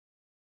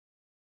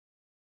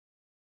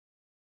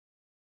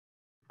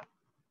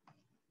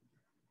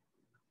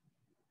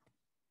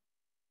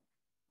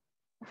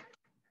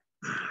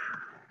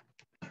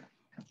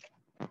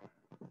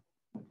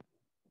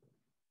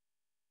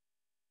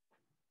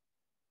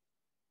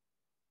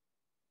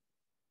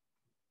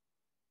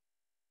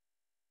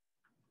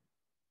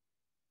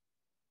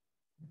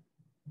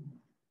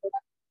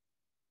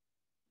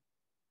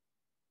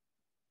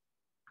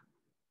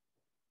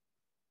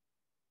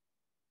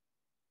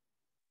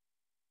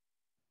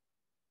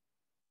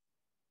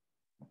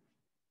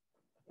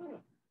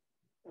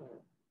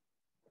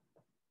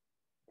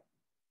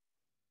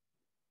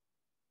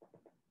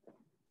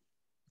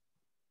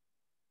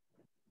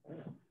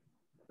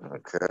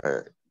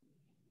Okay.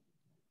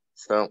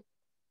 So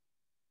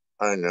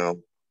I know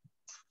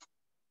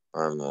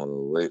I'm a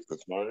little late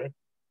this morning,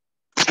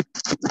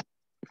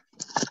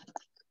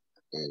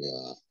 and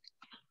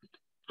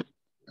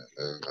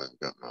I've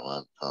got my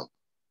laptop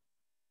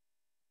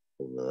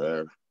over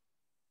there.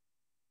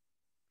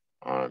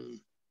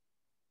 I'm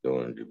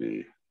going to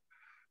be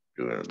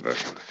doing a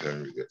best I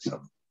can to get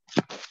some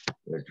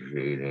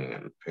educating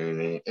and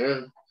painting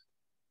in.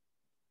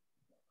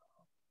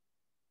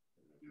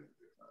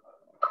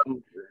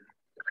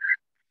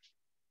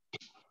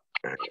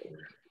 Okay.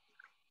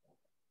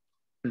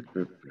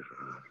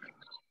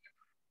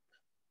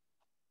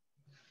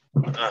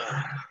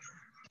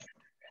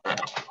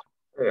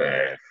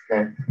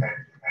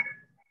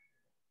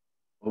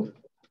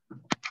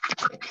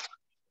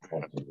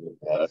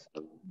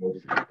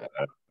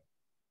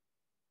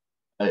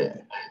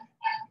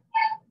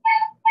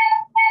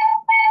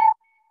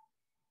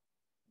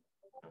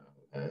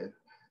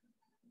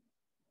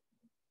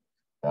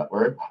 That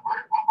work?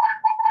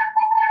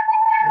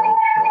 No,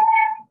 no.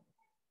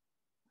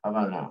 How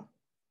about now?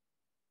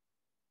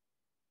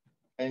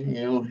 Can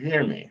you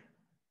hear me?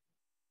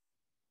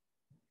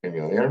 Can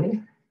you hear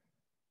me?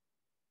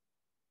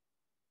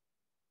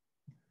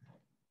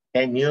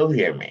 Can you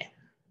hear me?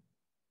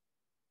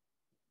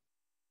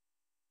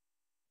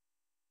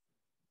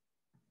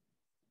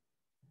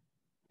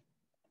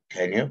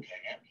 Can you?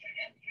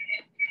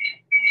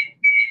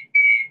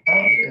 Oh,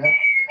 yeah.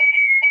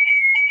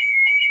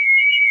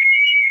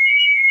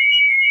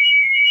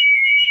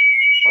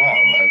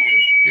 Wow, that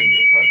just gives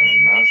you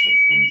fucking massive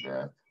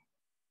feedback.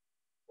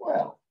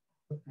 Well,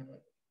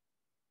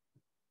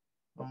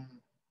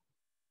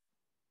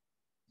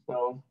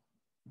 so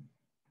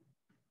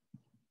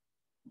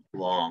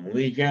long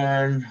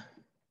weekend.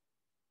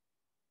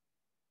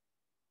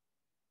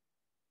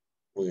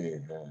 We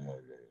had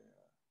an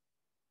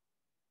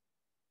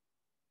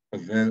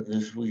event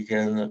this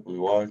weekend that we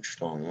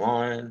watched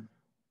online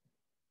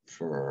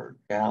for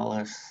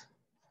Dallas.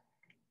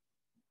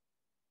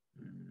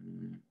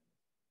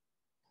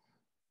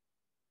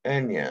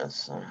 And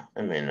yes,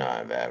 I may not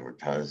have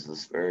advertised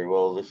this very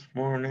well this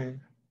morning,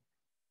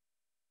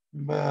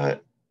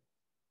 but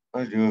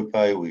I do it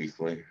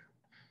bi-weekly.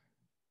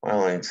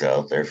 My link's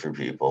out there for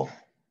people.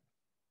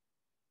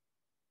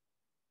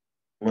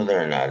 Whether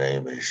or not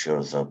anybody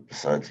shows up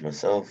besides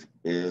myself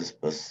is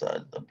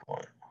beside the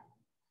point.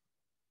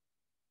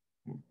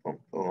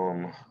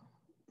 Boom.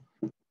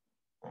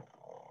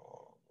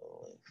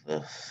 Like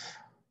this.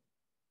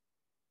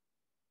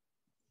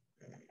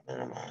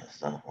 Minimize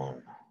that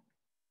one.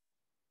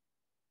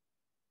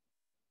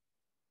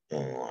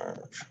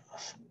 Enlarge.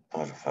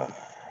 Spotify.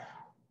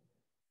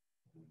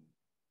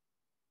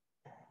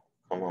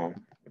 Come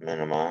on.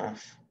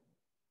 Minimize.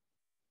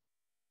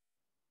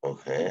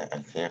 Okay, I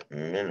can't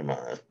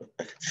minimize, but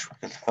I can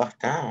shrink it the fuck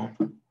down.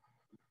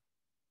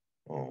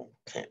 Oh,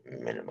 can't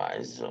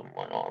minimize them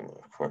when I'm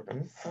recording.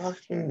 What the fuck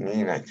do you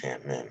mean I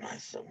can't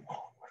minimize them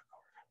while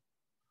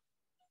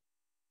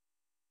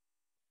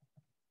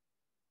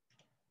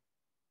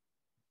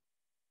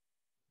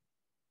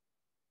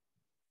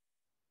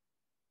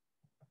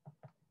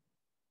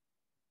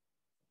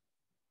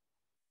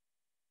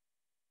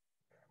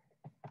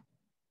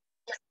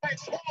I'm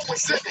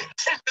always in it.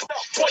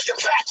 Enough for your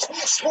back.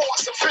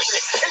 Swords of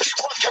business.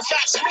 Anyone can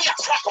match me. I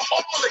crack them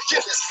all the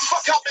Guinness.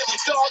 Fuck how many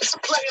dogs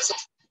and players.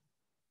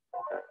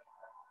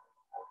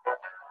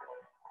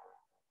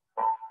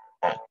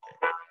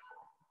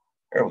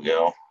 There we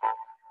go.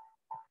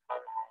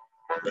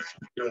 This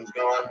one's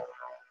going.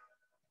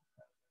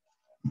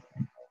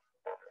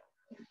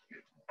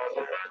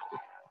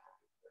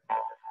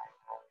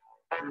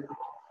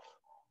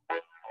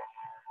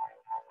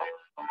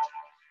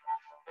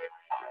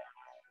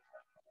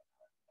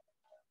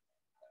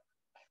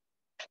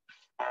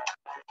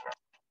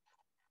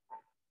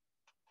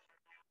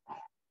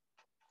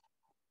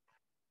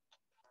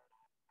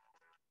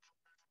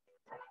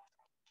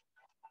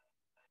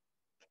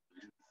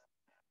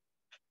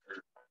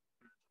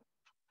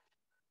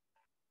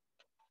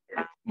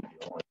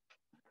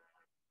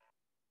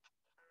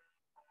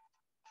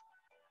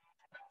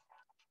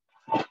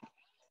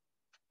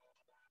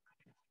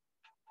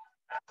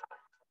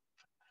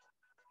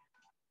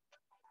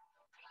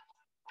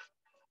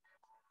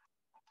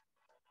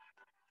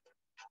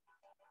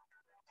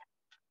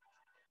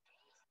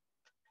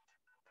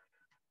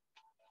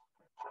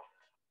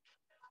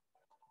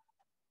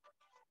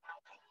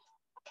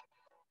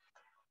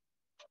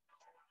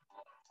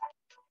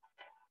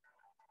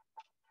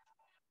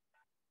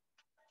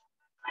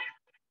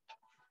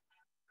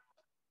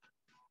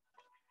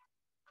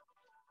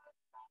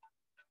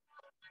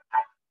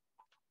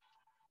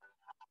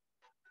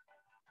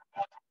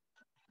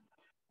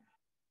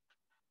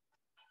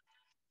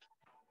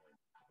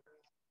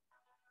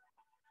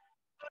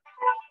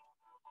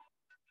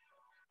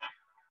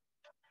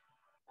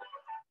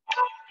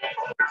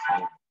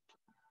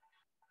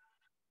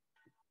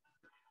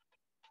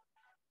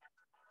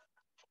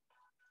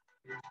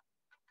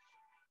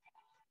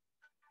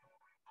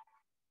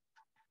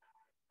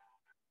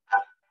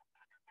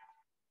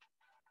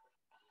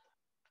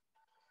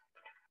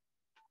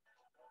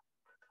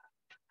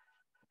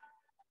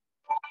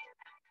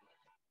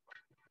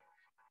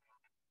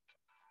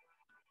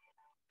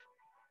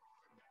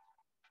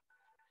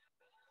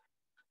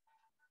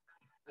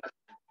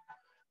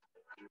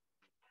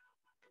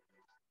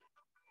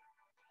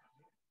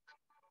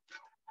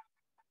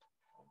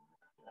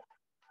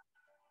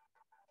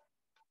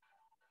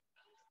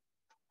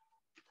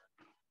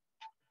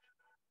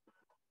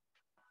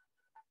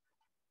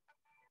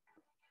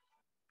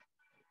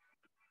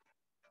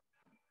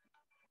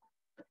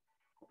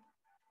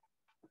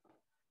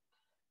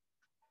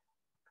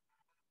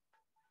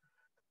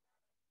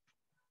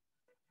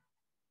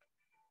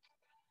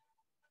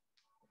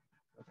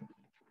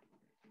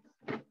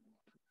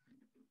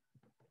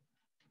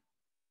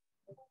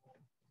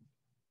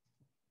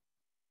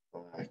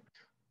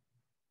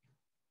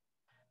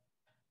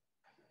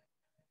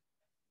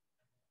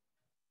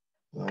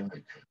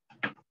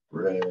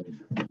 red,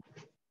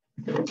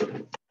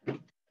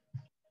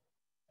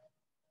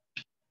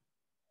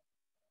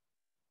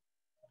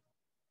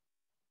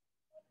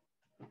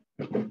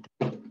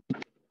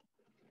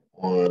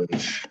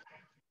 orange.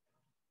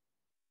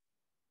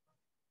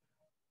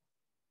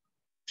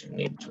 I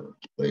need to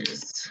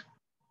replace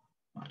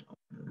my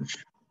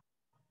orange.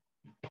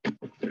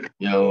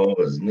 Yellow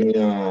is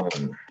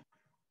neon.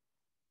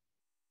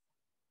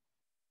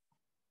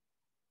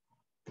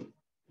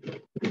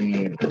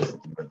 Green is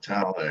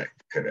metallic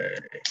today.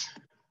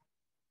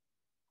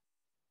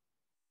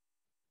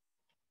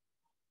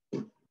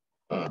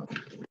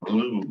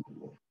 Blue,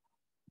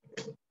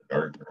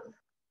 darker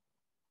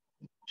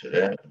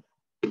today.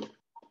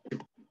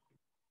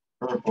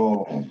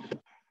 Purple.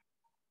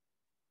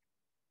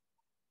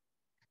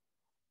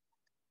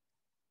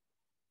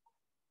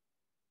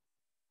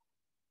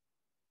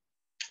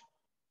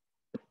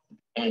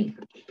 Pink.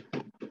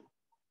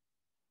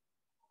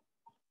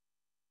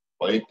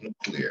 White and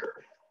clear.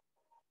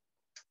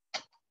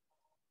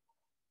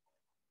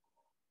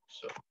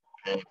 So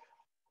pink,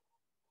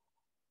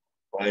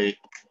 white,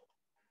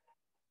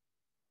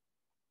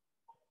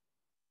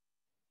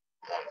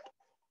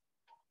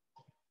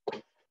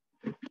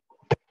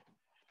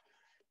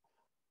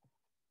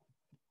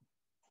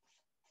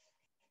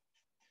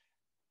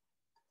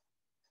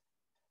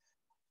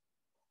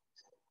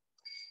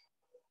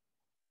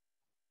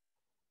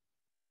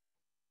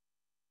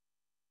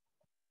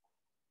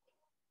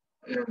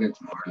 and it's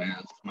morning.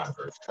 It's my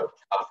first cup of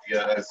coffee,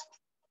 guys.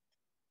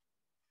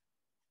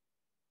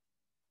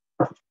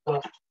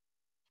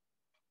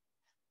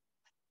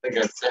 Like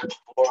I said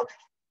before,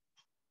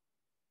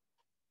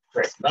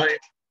 Chris Knight,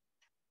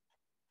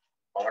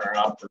 owner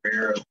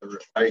operator of the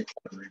Recycle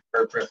and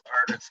Repurpose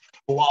Artists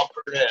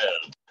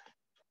Cooperative.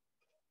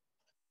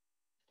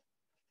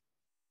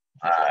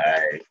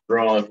 I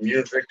throw on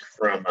music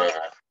from a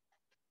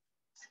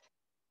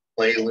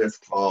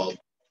playlist called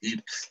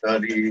Deep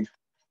Study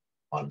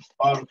on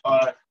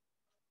Spotify,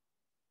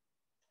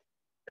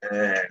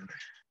 and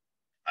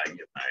I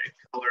get my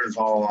colors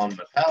all on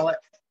the palette,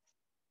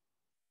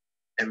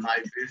 and my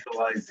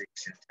visualization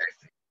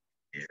technique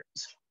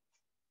is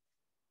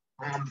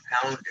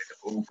compounded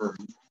over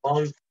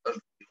months of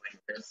doing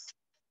this.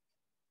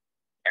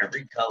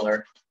 Every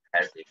color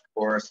has a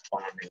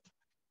corresponding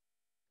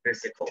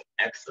physical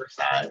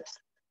exercise,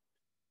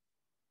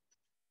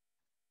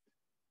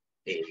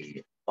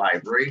 a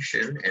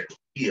vibration and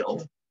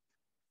feel,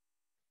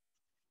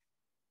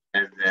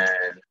 and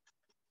then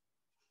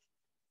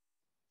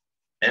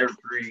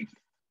every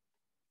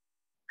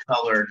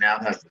color now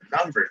has a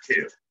number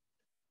too.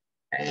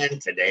 And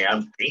today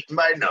I'm beating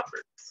by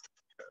numbers.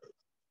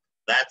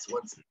 That's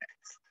what's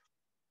next.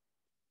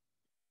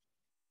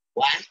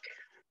 Black,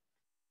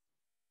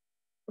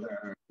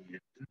 you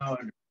know,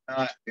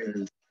 not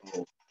is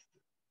both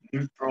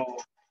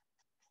neutral,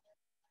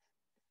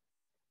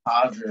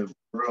 positive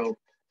growth,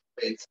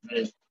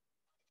 placement.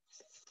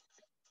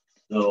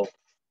 So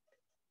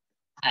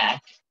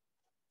black,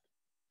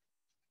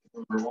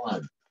 number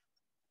one.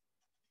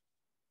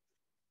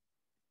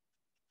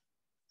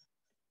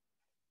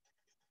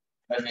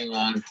 Depending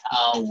on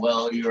how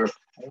well you're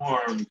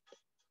formed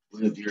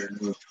with your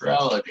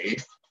neutrality,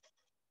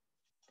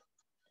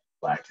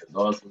 black is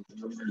also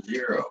number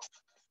 0.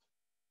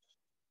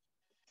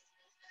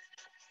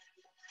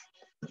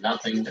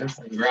 Nothingness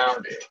and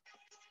grounded.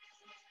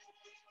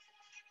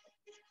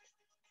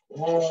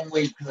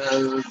 Only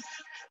because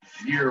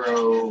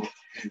 0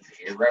 is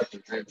a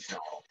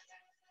representational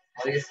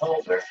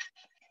placeholder,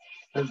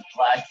 does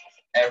black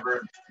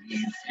ever be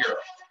 0.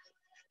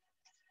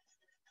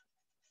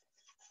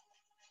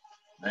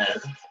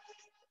 Then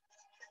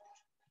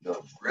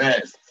goes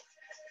red.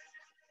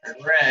 And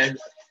red,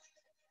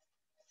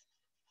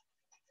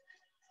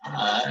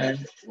 I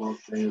will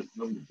say is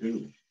number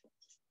 2.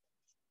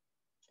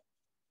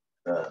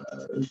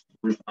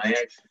 With my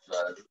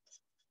exercise,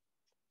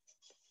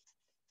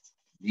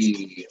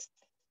 the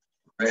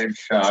red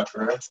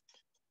chakra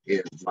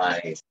is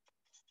my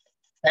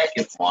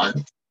second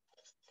one.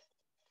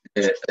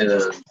 It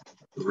is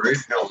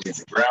originally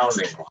the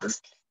grounding one,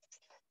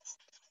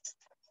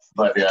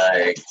 but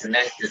I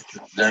connected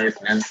to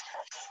darkness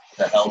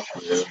to help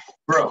with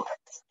growth.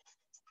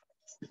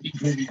 You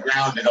can be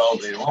grounded all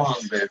day long,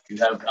 but if you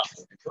have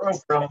nothing to grow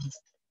from,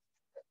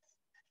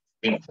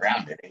 being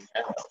grounded ain't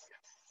gonna help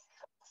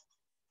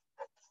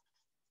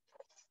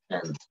you.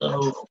 And so,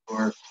 of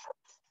course,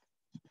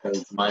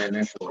 because my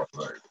initials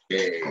are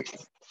K,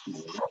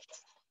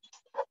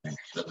 make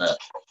sure that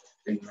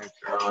signature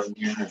on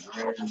here is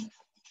red.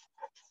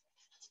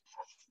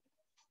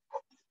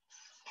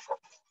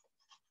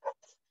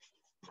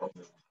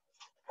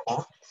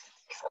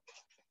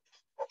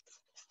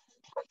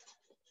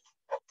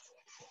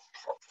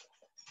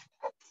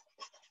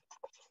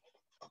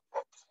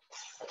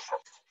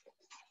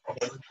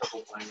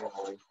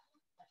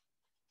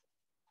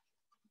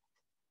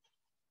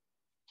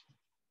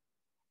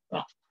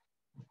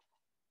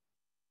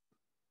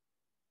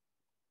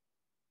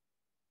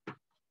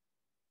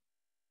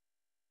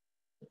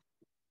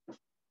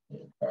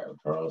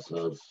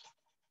 process.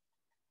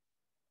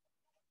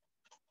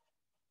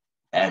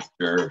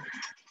 After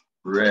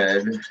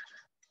red,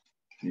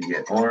 you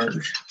get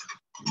orange.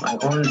 My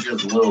orange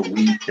is a little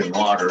weak and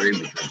watery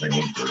because I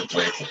need to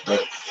replace it,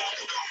 but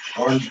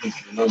orange is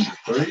number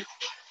 3.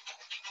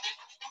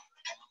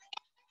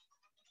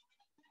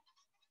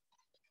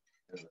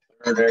 And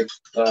the third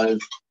exercise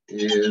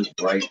is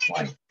right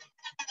plank.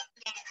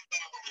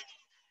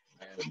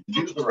 And to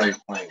do the right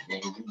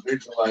planking, you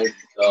visualize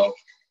yourself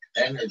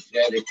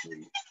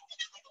energetically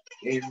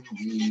in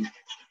the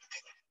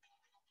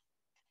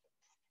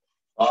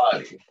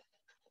body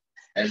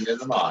and in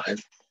the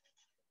mind,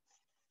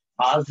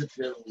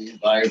 positively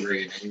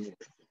vibrating with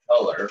the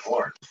color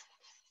orange.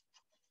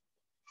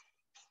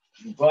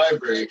 You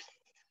vibrate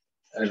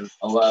and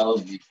allow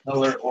the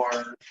color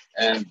orange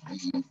and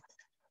the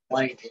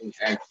planking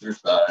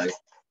exercise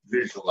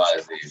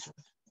visualization.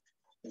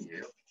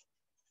 You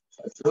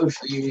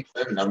associate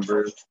the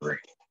number 3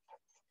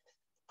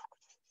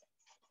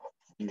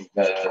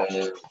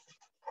 because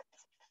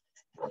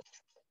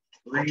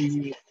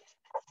 3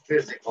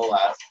 physical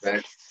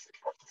aspects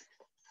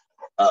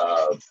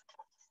of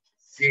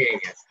seeing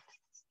it,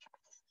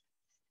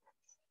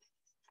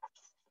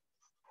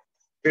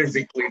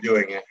 physically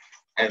doing it,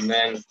 and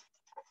then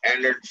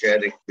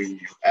energetically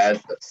you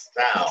add the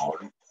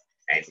sound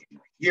and you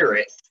hear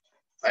it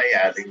by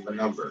adding the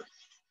number.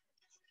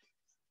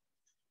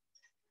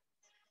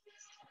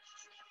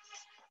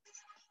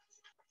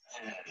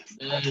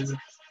 And then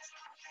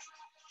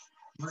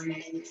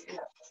 3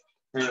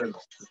 turns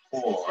to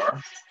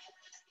 4.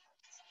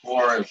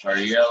 4 is our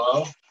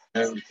yellow,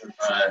 and because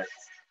I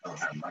don't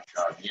have much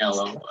on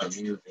yellow, I'm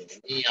using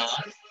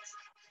neon.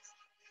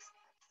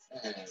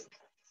 And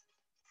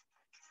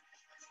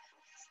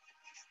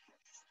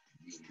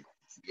the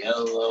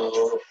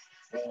yellow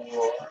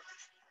 4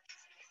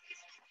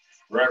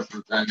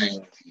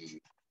 representing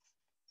the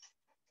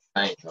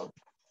angle,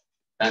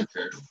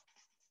 center,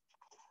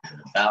 and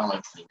the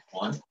balancing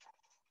point,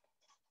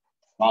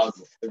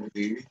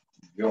 positivity,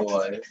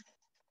 joy,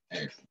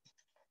 and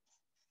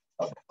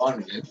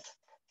abundance.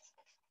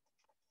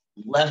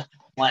 Left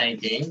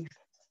planking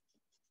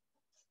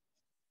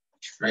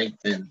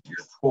strengthens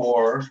your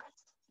core.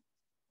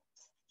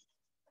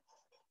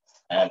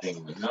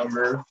 Adding the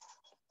number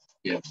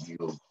gives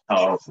you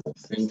powerful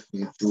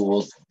thinking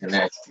tools to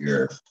connect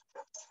your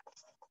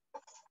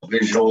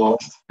visual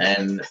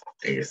and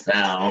a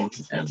sound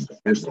and the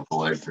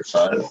physical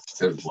exercise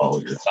as well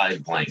as your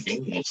side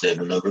planking. You say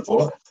the number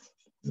 4.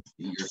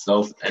 See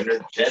yourself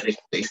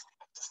energetically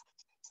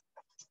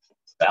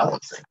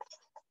balancing.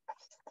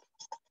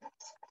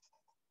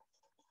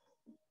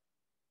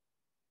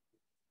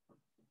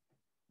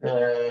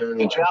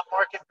 Good job,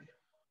 Mark.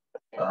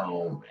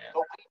 Oh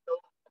man.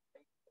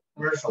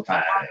 Commercial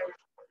time.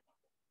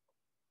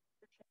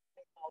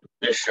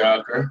 This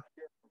chakra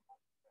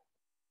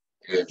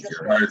is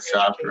your heart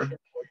chakra, the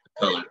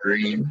color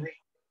green.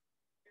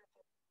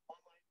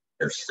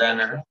 Your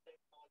center,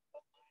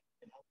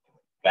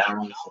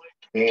 balance,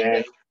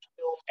 hand,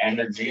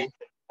 energy.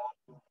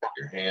 Put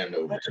your hand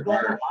over your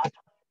heart.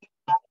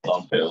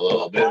 Bump it a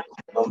little bit.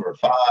 Number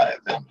 5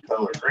 and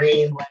color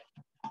green.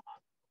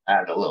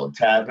 Add a little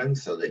tapping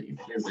so that you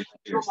physically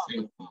are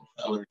syncing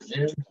colors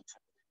in.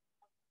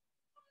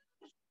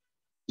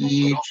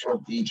 Each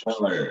of the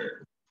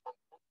colors.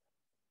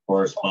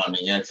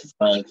 Corresponding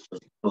exercise for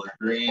the color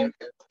green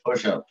is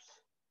push-ups.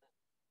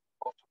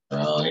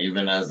 So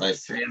even as I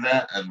say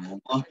that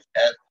and look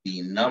at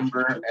the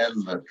number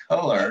and the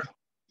color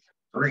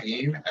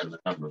green and the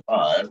number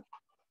 5,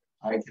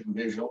 I can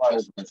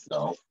visualize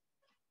myself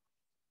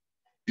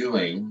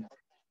doing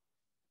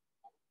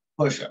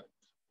push-ups.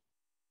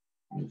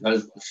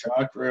 Because the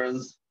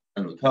chakras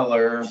and the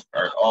colors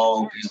are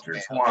all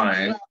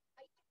intertwined,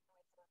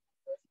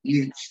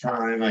 each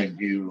time I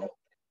do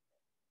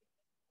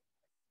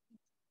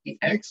the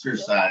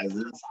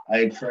exercises,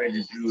 I try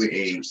to do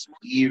a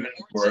even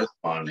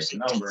corresponding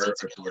number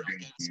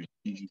according to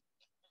the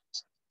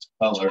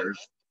colors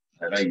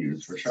that I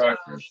use for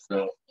chakras.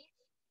 So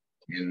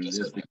in this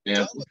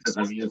example, because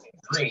I'm using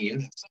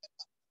green,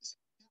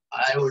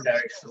 I would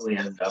actually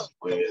end up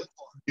with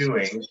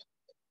doing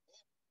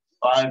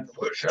 5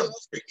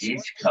 push-ups for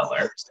each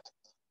color,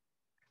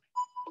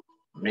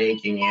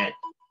 making it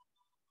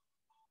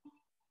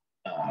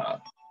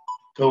a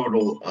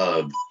total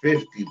of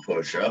 50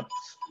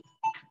 push-ups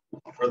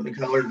for the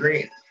color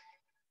green.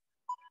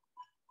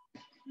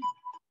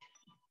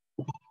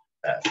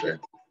 That's it.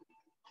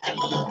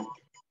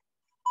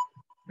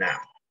 Now,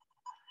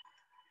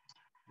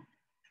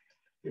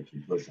 50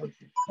 push-ups for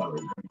the color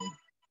green.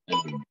 And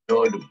we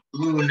go to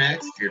blue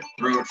next, your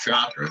throat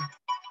chakra.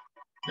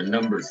 The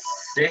number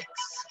 6.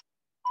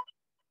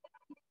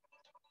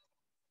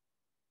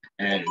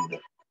 And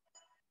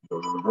the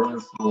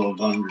reversal of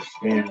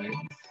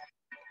understanding.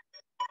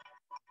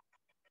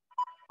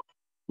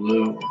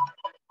 Blue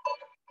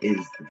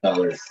is the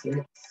color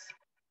 6.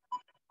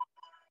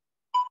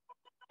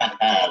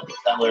 The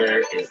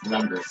color is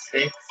number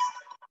 6.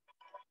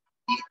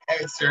 The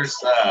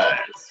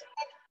exercise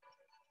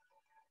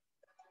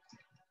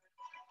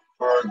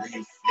for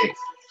the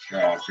sixth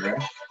chakra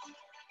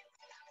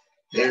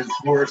is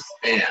horse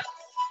stance,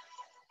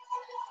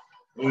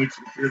 which,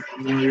 if you're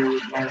familiar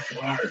with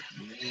martial arts,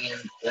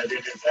 means that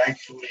it is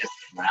actually a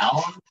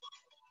sound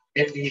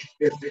and the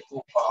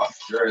physical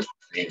posture at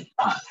the same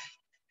time.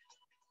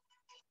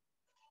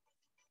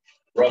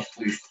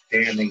 Roughly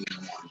standing in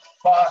one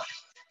spot,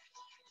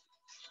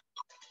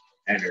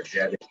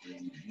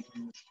 energetically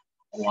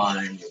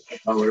aligned with the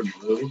color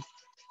blue,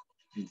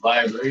 you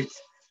vibrate,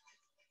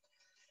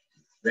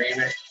 scream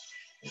it,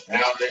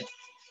 sound it,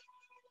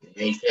 you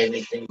make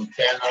anything you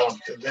can off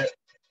of it,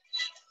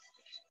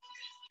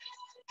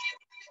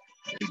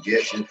 you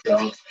get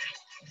yourself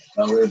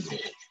color blue.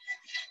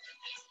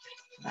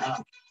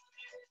 Now,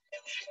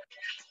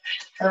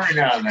 every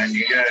now and then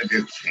you gotta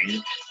do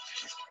paint.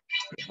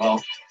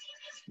 Well,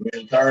 the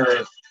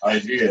entire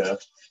idea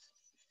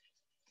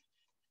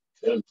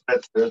is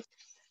that this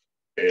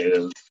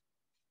is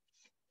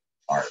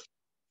art.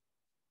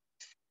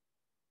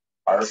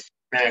 Art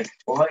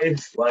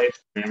mimics life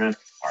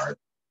mimics art.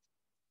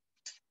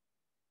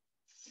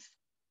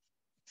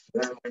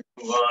 Then we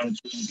move on to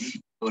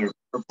the color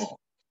purple.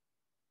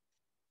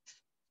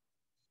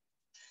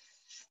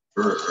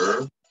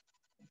 For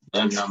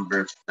the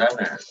number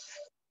 7.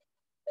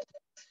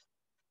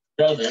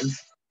 7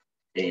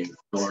 is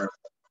source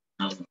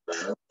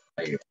number,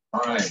 a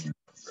prime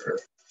number.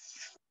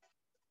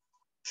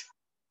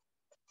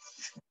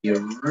 The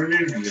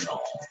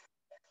original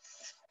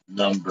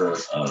number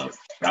of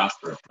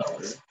chakra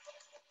colors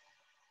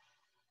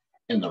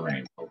in the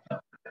rainbow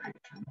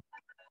configuration.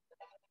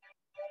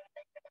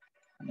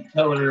 The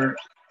color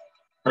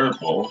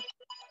purple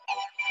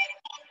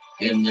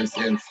in this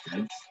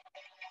instance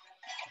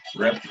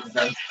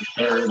represents the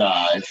third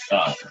eye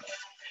chakra.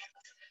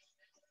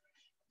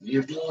 The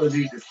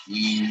ability to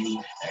see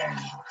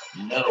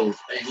and know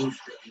things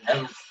that you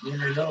haven't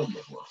seen or known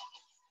before.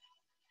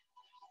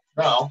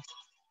 So,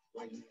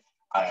 when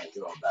I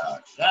go about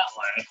it that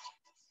way,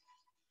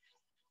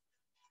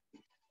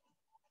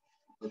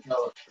 the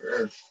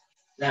color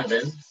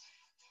 7,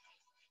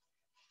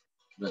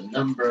 the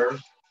number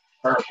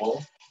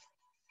purple,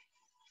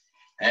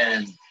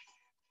 and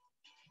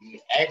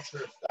the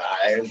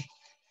exercise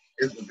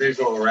is the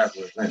visual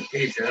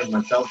representation of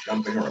myself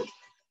jumping rope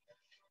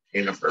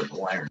in a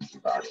purple energy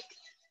body.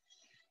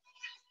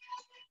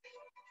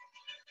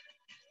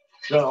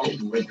 So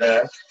with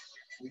that,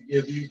 we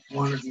give each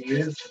one of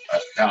these a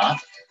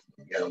shot.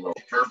 You get a little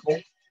purple.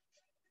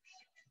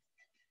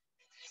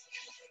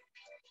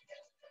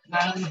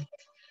 Then,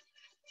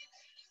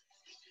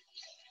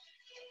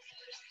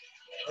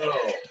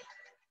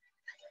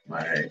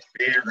 my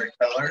favorite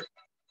color,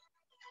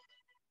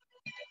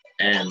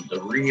 and the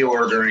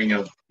reordering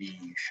of the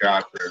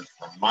chakras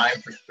from my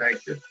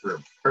perspective for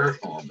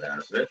personal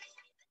benefit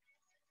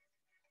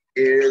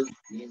is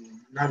the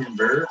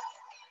number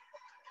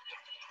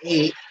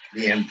 8,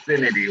 the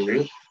infinity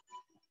loop,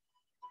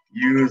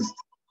 used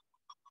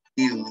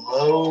the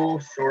low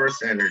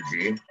source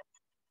energy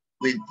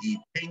with the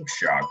pink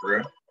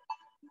chakra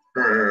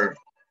for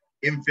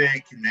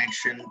infinite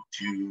connection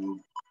to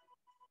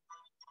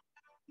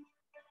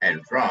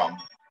and from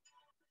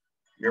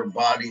your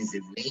body's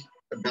innate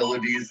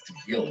abilities to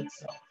heal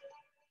itself.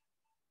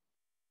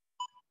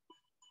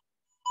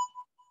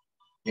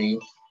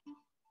 Pink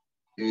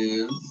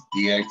is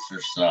the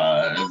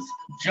exercise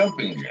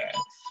jumping jacks.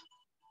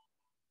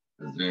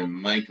 As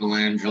in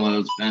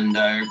Michelangelo's Venn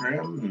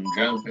diagram,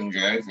 jumping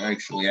jacks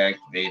actually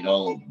activate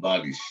all of the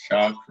body's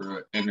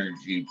chakra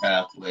energy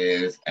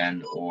pathways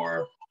and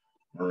or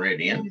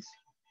meridians.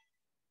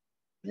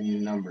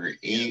 And number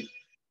 8,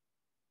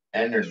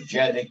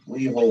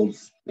 energetically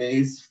holds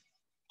space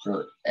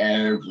for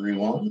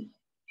everyone.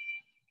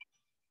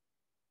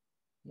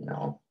 You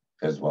know,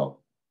 because,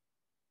 well,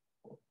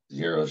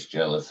 0's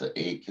jealous of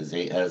 8 because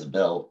 8 has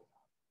belt.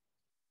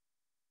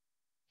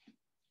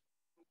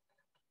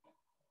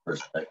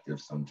 Perspective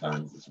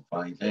sometimes is a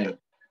funny thing.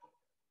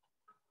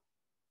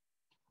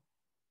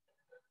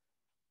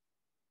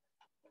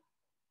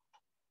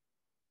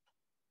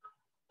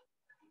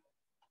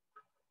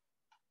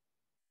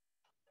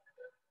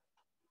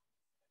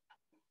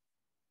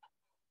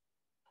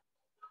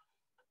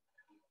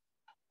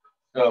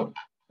 So,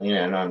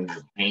 and I'm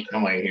just painting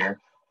away here.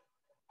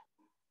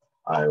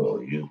 I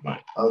will use my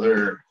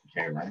other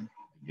camera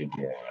to give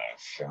you a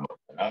show of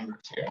the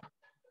numbers here.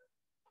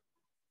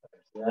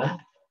 Yeah.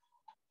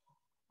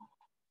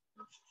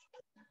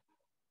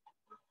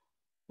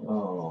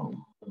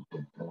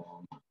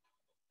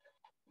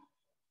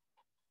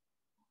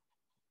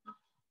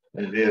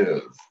 It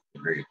is a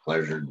great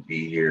pleasure to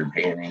be here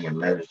painting and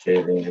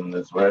meditating in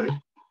this way.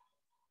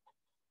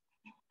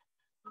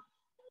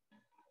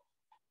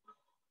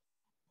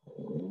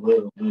 A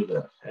little bit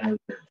of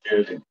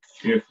energetic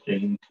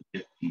shifting to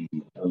get the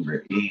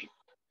number 8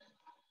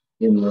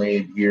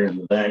 inlaid here in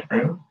the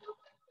background.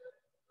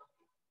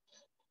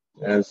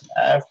 As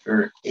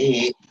after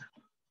 8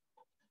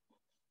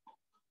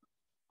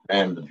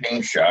 and the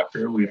pink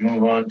chakra, we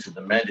move on to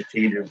the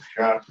meditative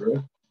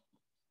chakra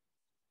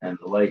and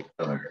the light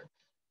color.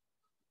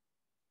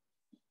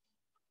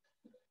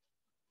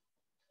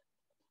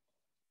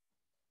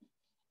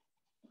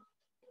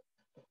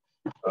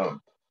 Oh,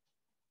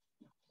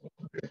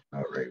 it's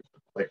not ready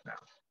to click now.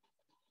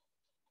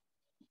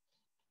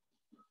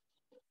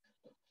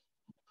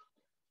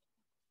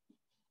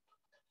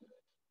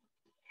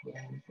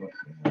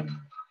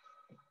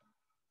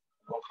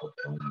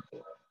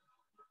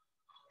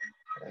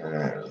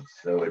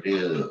 So it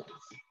is.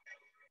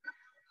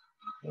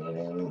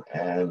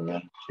 And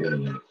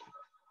meditating.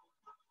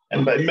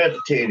 And by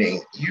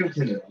meditating, you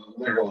can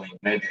literally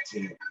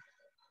meditate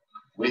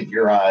with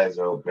your eyes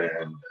open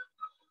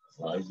as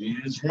long as you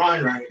use your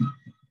mind right.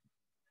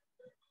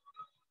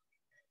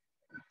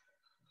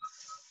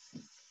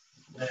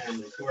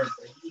 And of course,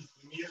 I use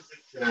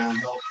music to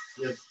help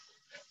just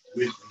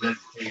with the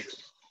meditative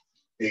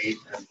state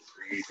and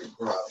creative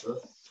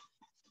process.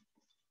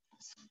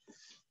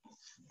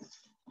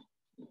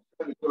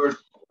 And of course,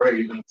 before I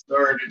even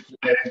started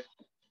today,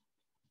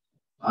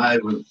 I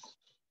was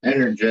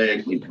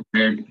energetically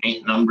prepared to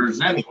paint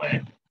numbers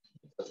anyway,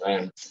 because I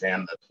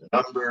understand that the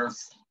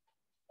numbers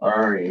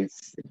are a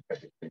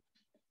significant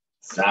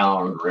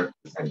sound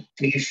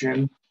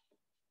representation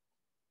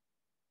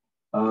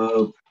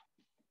of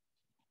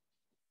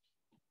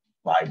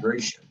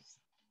vibrations.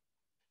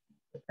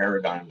 The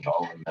paradigm's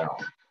all in there.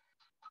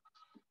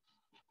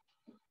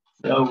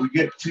 So we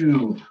get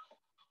to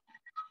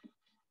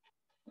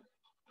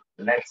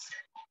the next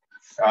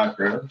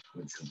chakra,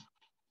 which is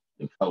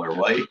the color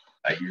white.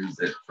 I use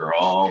it for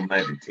all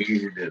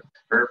meditative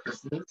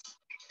purposes.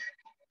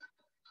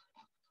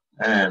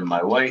 And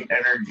my white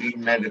energy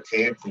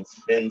meditates and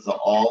spins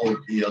all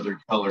of the other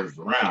colors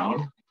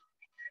around.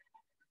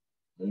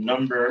 The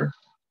number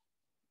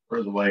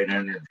for the white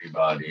energy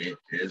body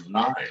is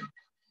 9.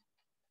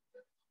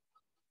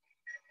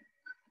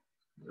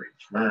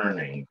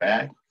 Returning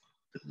back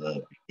to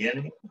the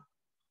beginning.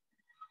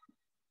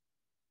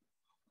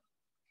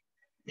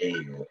 A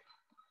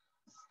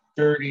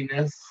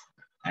sturdiness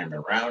and a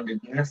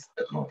roundedness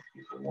that most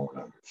people won't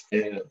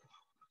understand.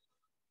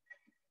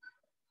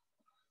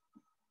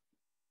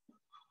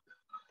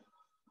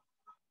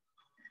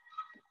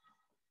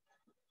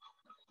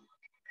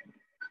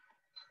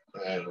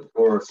 And of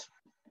course,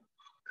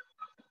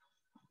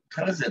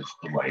 because it's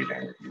the white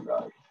energy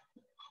body,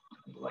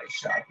 the white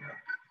chakra,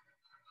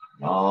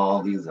 and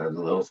all these are the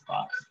little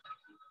spots.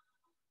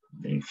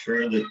 Make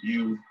sure that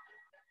you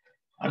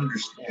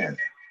understand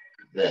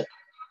that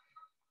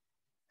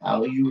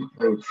how you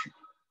approach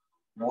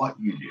what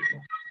you do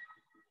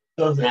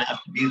doesn't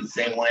have to be the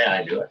same way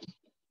I do it.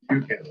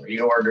 You can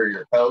reorder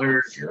your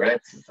colors, your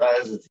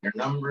exercises, your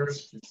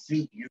numbers to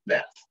suit you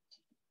best.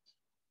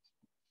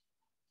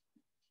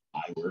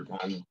 I work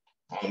on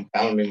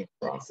compounding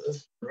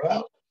process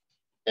throughout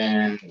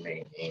and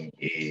making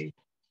a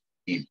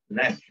deep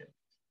connection.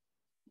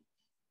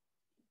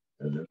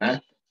 And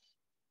then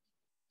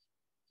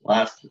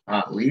last but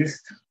not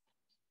least,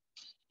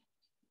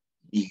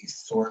 the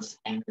source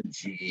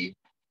energy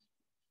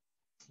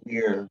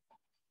clear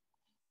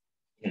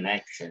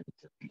connection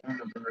to the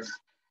universe.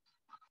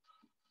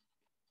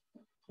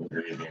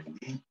 Breathe in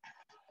deep,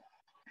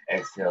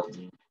 exhale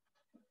deep,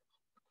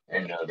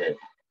 and know that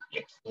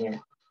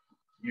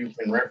you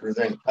can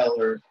represent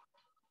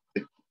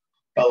the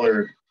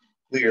color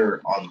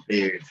clear on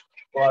page,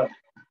 but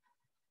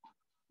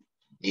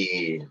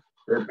the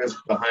purpose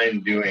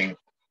behind doing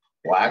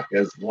black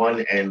as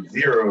 1 and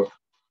 0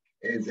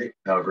 is it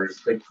covers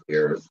the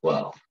clear as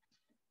well.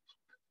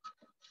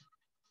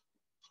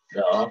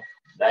 So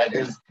that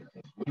is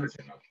the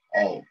conclusion of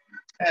all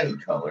 10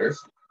 colors.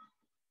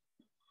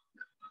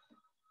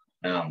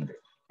 Now I'm just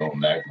going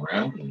back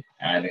around and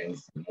adding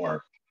some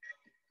more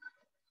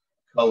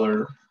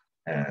color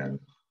and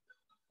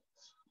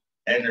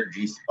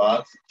energy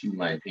spots to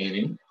my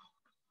painting.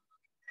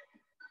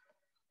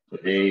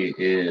 Today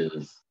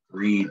is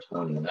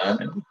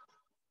 3/29.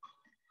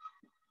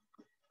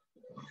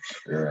 Make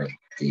sure I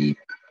date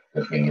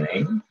the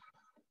painting.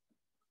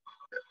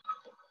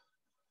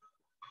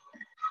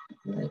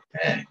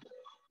 Okay.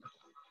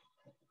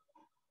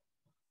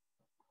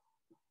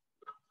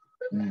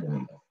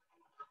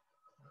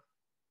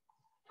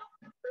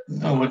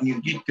 Now, when you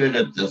get good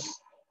at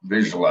this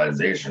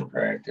visualization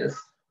practice,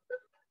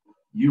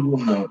 you will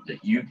note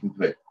that you can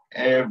put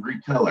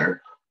every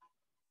color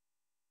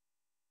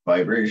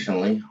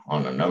vibrationally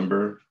on a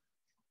number,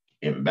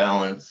 in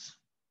balance,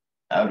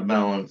 out of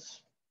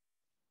balance.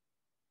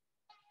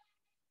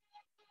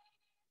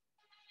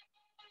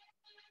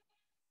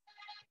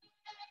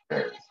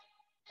 There's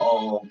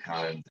all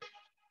kinds of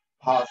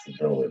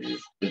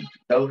possibilities with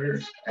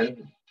colors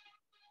and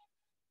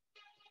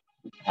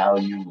how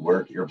you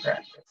work your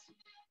practice.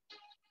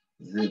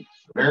 It's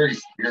very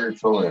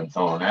spiritual in its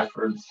own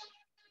efforts,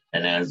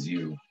 and as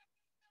you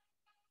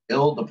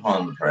build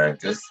upon the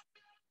practice,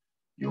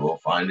 you will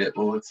find it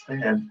will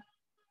expand.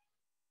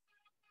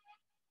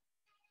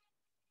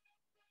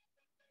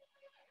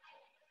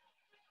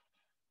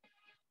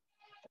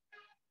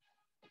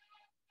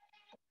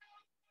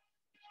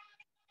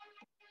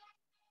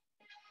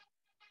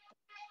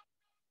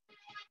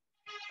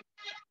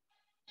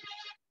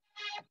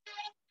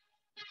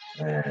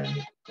 And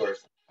of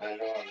course, I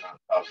know I'm not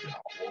talking a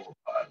whole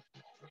lot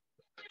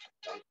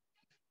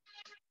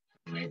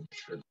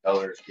sure the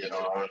colors get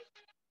on.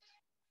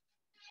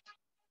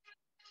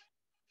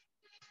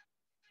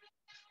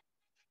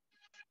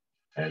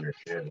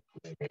 Energetically.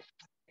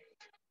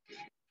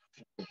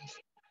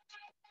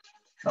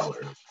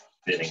 Colors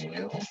fitting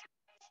you.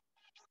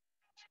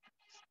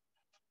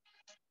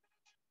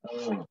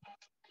 Oh.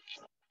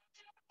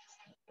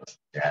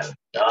 Dab a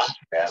dot,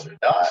 dab a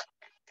dot.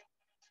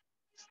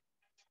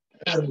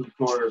 And of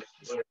course,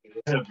 when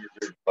you have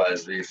your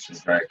visualization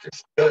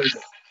practice, good.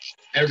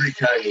 Every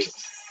time you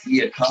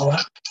see a color,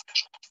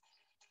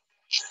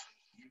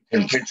 you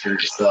can picture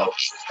yourself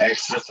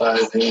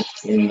exercising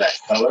in that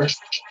color.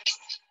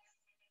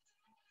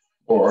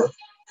 Or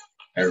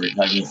every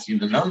time you see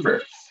the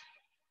numbers,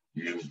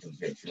 you can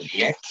picture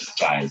the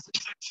exercises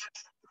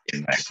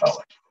in that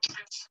color.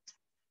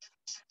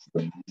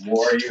 The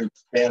more you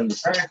expand the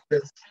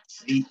practice,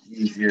 the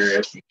easier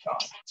it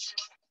becomes.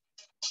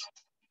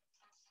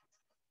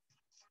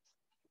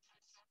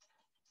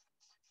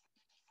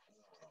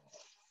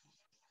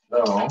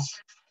 So,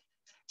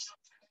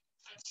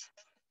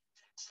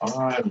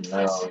 on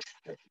now,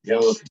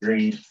 yellow to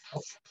green,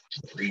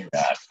 green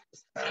dot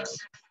this time.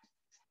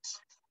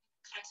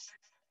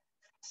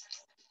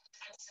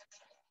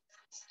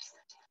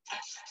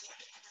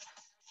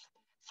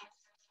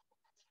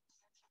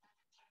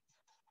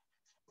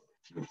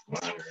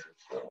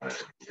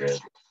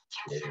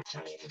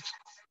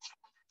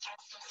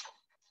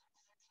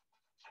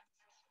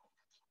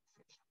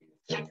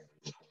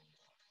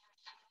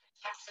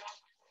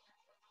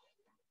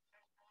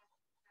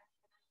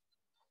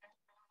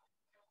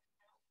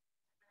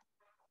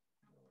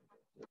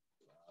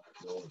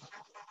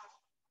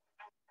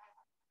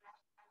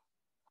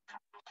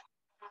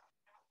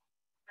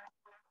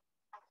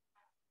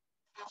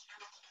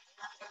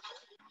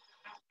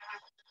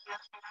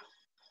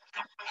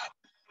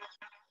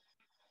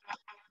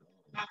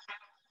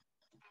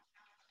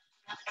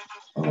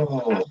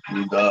 Oh,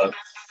 blue dots.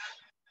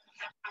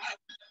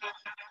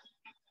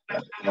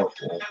 Got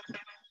purple.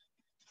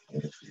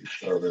 Let's see,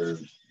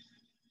 strawberries.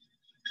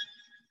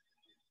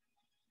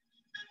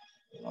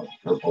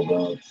 Purple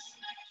dots.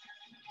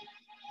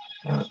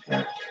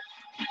 Okay.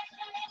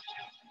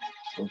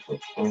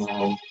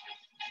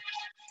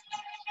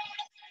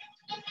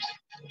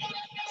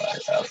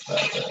 Right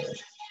outside there.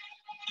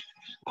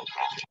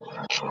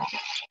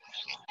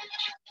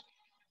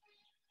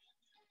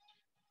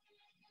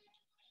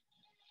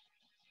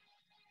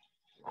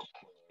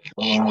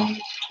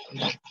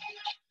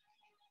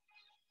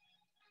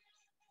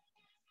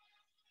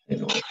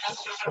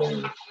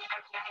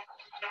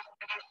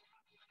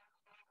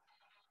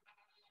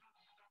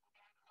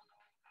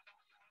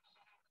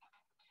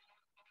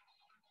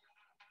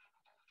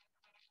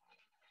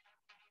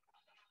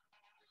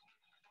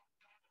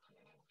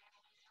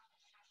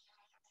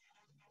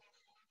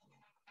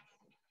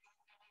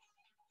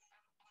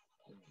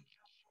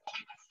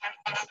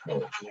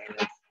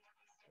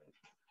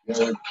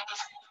 Good.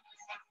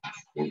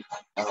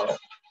 Out.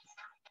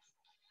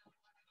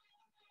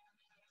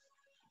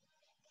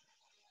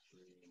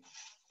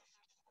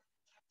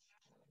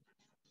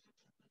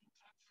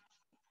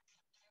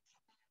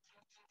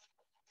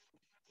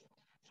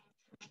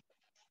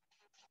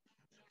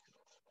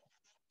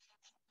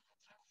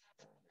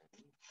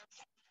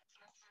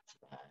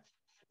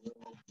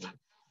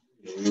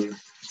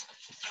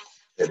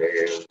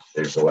 Today,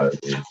 there's a lot of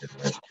things in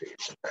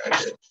meditation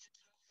practice.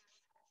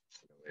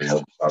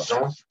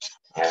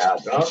 I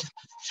have done.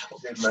 I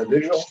did my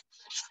visual.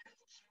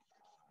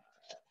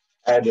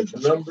 Added the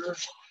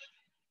numbers.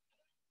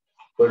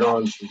 Put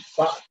on some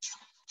spots.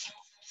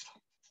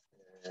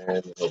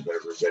 And hope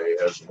everybody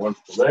has a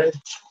wonderful day.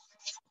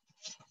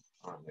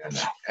 I'm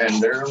gonna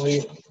end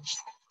early.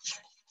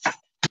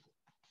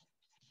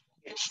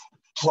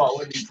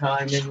 Quality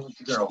time in with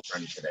the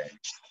girlfriend today.